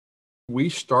We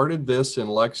started this in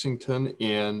Lexington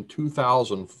in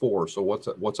 2004. So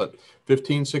what's that,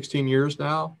 15, 16 years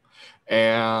now?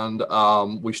 And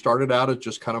we started out as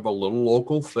just kind of a little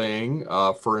local thing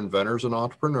for inventors and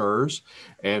entrepreneurs.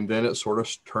 And then it sort of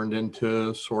turned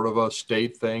into sort of a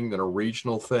state thing, then a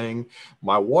regional thing.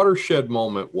 My watershed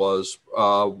moment was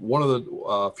one of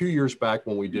the few years back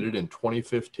when we did it in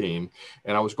 2015.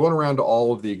 And I was going around to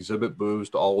all of the exhibit booths,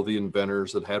 to all of the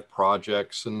inventors that had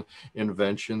projects and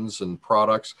inventions and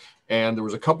products. And there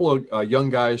was a couple of young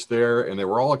guys there, and they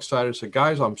were all excited. I said,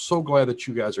 guys, I'm so glad that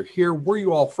you guys are here. Where are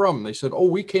you all from? And they said, oh,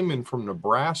 we came in from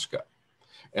Nebraska.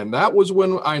 And that was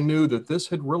when I knew that this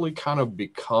had really kind of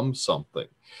become something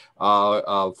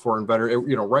for inventor,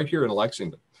 right here in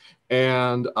Lexington.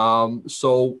 And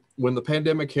so when the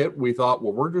pandemic hit, we thought,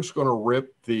 well, we're just going to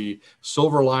rip the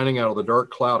silver lining out of the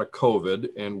dark cloud of COVID,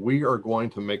 and we are going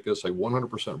to make this a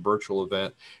 100% virtual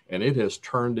event. And it has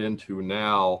turned into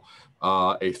now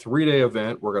a 3-day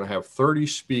event. We're going to have 30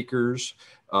 speakers.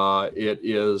 It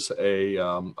is a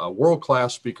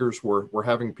world-class speakers. We're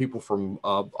having people from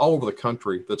all over the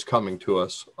country that's coming to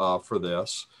us for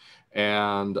this.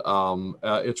 And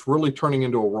it's really turning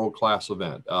into a world-class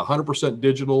event. 100%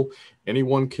 digital.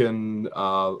 Anyone can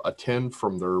attend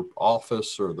from their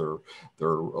office or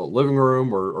their living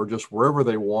room or just wherever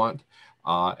they want.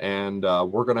 And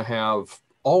we're going to have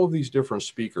all of these different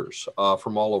speakers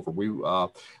from all over. We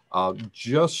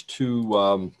just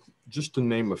to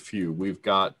name a few, we've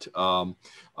got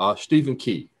Stephen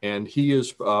Key, and he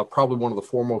is probably one of the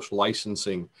foremost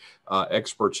licensing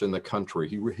experts in the country.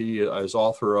 He is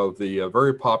author of the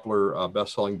very popular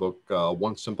best-selling book,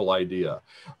 One Simple Idea.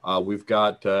 We've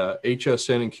got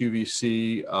HSN and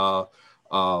QVC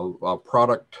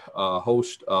product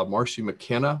host, Marcy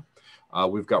McKenna.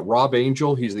 We've got Rob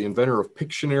Angel. He's the inventor of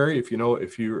Pictionary.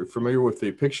 If you're familiar with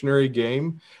the Pictionary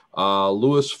game,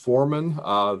 Louis Foreman,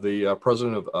 the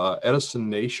president of Edison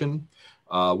Nation,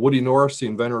 Woody Norris, the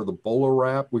inventor of the bolo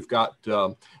wrap. We've got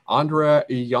Andrea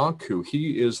Iancu.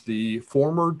 He is the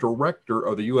former director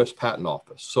of the U.S. Patent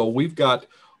Office. So we've got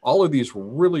all of these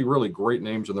really, really great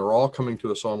names, and they're all coming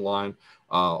to us online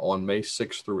on May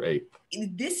 6th through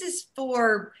 8th. This is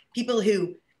for people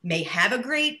who may have a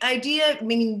great idea. I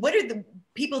mean, what are the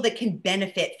people that can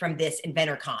benefit from this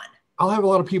InventorCon? I'll have a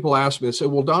lot of people ask me, they say,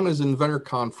 well, Don, is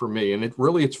InventorCon for me? And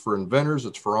it's for inventors,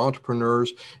 it's for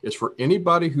entrepreneurs, it's for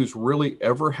anybody who's really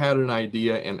ever had an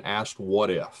idea and asked,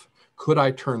 what if? Could I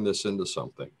turn this into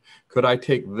something? Could I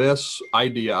take this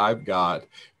idea I've got?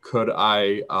 Could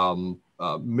I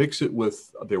mix it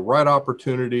with the right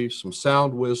opportunity, some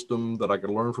sound wisdom that I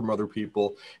could learn from other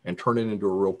people, and turn it into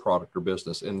a real product or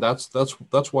business? And that's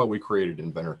why we created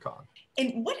InventorCon.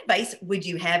 And what advice would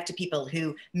you have to people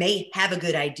who may have a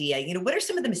good idea? What are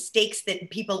some of the mistakes that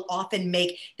people often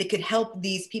make that could help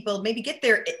these people maybe get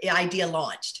their idea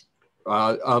launched?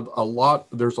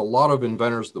 There's a lot of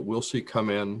inventors that we'll see come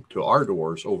in to our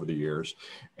doors over the years,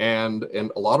 and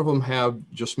a lot of them have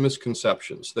just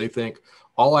misconceptions. They think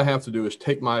all I have to do is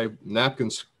take my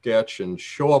napkin sketch and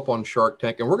show up on Shark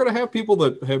Tank, and we're going to have people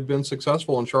that have been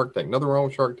successful on Shark Tank. Nothing wrong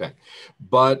with Shark Tank,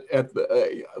 but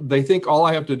they think all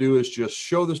I have to do is just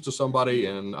show this to somebody,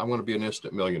 and I'm going to be an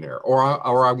instant millionaire, or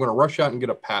I'm going to rush out and get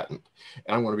a patent,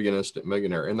 and I'm going to be an instant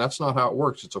millionaire. And that's not how it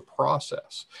works. It's a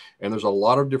process, and there's a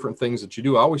lot of different things that you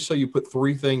do. I always say you put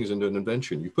 3 things into an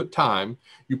invention. You put time,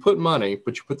 you put money,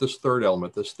 but you put this third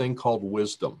element, this thing called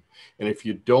wisdom. And if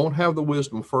you don't have the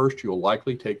wisdom first, you'll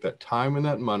likely take that time and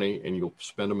that money and you'll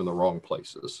spend them in the wrong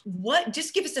places.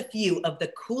 Just give us a few of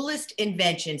the coolest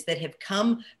inventions that have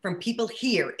come from people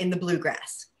here in the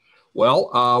Bluegrass.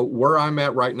 Well, where I'm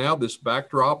at right now, this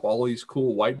backdrop, all these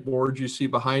cool whiteboards you see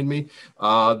behind me,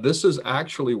 this is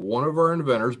actually one of our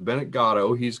inventors, Bennett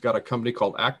Gatto. He's got a company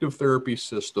called Active Therapy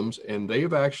Systems, and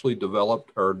they've actually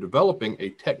developing a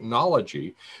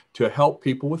technology to help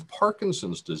people with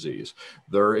Parkinson's disease.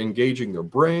 They're engaging their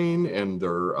brain and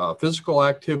their physical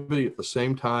activity at the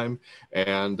same time,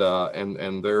 and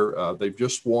they've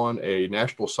just won a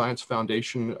National Science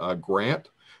Foundation grant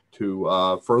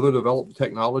to further develop the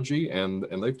technology, and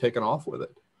they've taken off with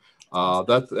it.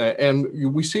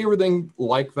 And we see everything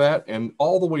like that, and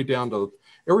all the way down to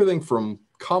everything from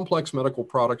complex medical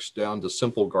products down to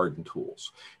simple garden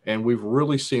tools. And we've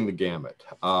really seen the gamut.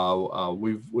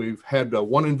 We've had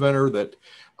one inventor that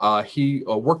he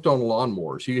worked on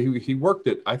lawnmowers.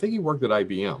 I think he worked at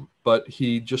IBM, but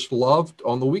he just loved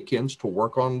on the weekends to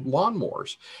work on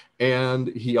lawnmowers. And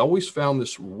he always found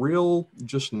this real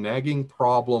just nagging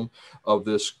problem of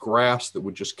this grass that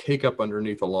would just cake up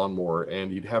underneath a lawnmower,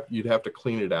 and you'd have to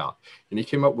clean it out. And he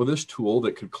came up with this tool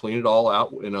that could clean it all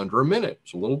out in under a minute.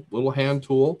 It's a little hand tool.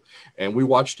 tool, and we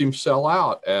watched him sell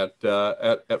out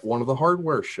at one of the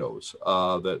hardware shows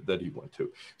that he went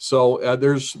to. So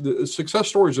the success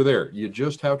stories are there. You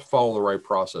just have to follow the right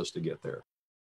process to get there.